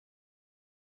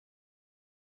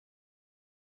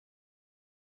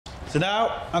So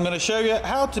now I'm going to show you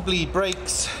how to bleed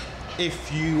brakes if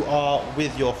you are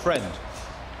with your friend.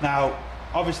 Now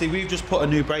obviously we've just put a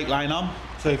new brake line on,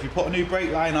 so if you put a new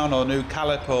brake line on or a new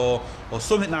caliper or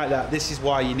something like that, this is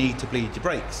why you need to bleed your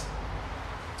brakes.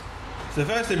 So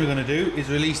the first thing we're going to do is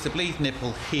release the bleed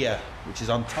nipple here, which is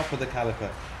on top of the caliper.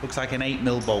 Looks like an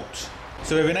 8mm bolt.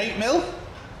 So we have an 8mm.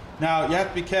 Now you have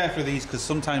to be careful of these because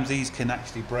sometimes these can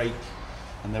actually break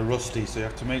and they're rusty, so you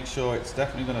have to make sure it's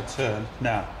definitely going to turn.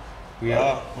 Now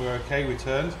we're okay, we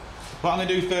turned. What I'm going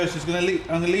to do first is I'm going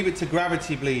to leave it to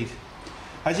gravity bleed.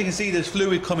 As you can see, there's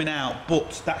fluid coming out,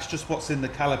 but that's just what's in the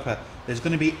caliper. There's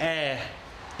going to be air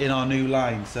in our new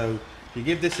line, so if you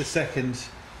give this a second,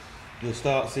 you'll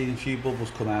start seeing a few bubbles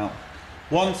come out.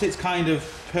 Once it's kind of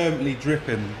permanently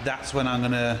dripping, that's when I'm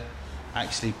going to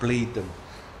actually bleed them.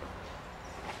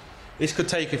 This could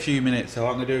take a few minutes, so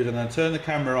what I'm going to do is I'm going to turn the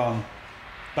camera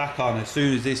back on as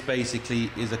soon as this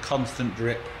basically is a constant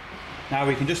drip. Now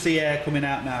we can just see air coming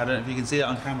out now. I don't know if you can see that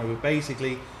on camera, but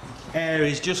basically air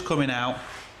is just coming out.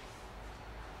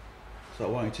 So I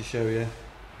wanted to show you.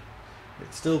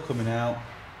 It's still coming out.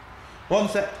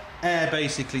 Once that air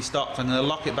basically stops, I'm going to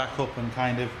lock it back up and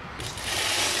kind of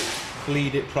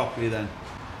bleed it properly then.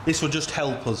 This will just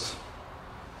help us.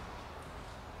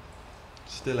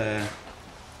 Still air.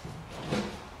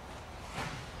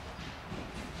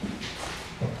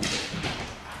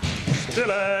 Still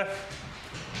air.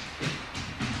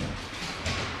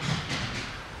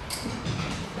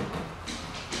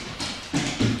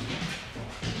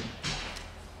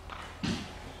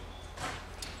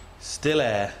 Still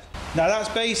air. Now that's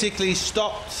basically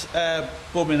stopped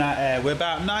bubbling that air. We're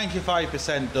about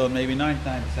 95% done, maybe 99%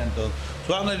 done. So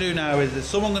what I'm going to do now is there's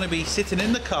someone going to be sitting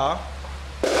in the car,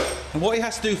 and what he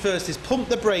has to do first is pump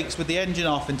the brakes with the engine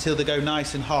off until they go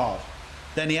nice and hard.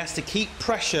 Then he has to keep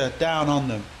pressure down on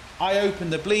them. I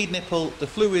open the bleed nipple, the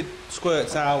fluid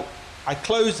squirts out, I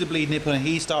close the bleed nipple and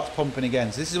he starts pumping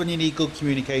again. So this is when you need good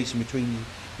communication between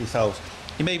yourselves.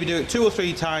 You maybe do it 2 or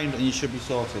 3 times and you should be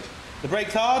sorted. The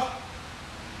brake's hard.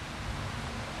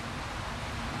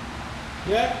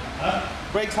 Yeah?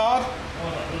 Brakes hard?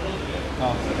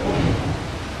 Oh.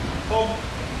 Pump.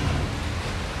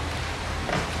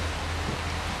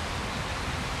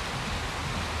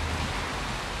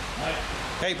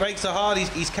 Okay, brakes are hard.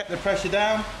 He's kept the pressure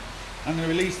down. I'm going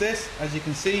to release this. As you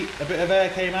can see, a bit of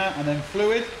air came out and then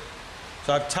fluid.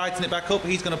 So I've tightened it back up.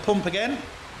 He's going to pump again.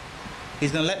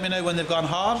 He's going to let me know when they've gone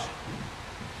hard.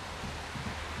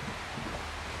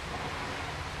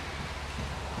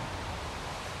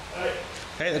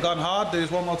 Okay, they've gone hard. Do this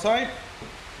one more time.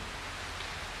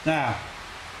 Now,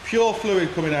 pure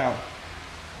fluid coming out.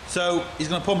 So he's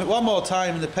going to pump it one more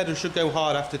time and the pedal should go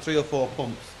hard after 3 or 4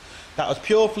 pumps. That was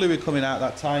pure fluid coming out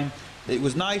that time. It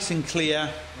was nice and clear.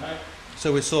 Right.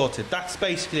 So we're sorted. That's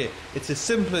basically it. It's as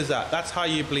simple as that. That's how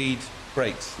you bleed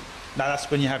brakes. Now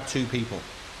that's when you have 2 people.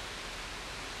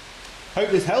 Hope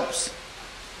this helps.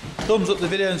 Thumbs up the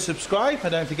video and subscribe.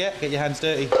 And don't forget, get your hands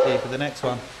dirty. See you for the next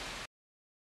one.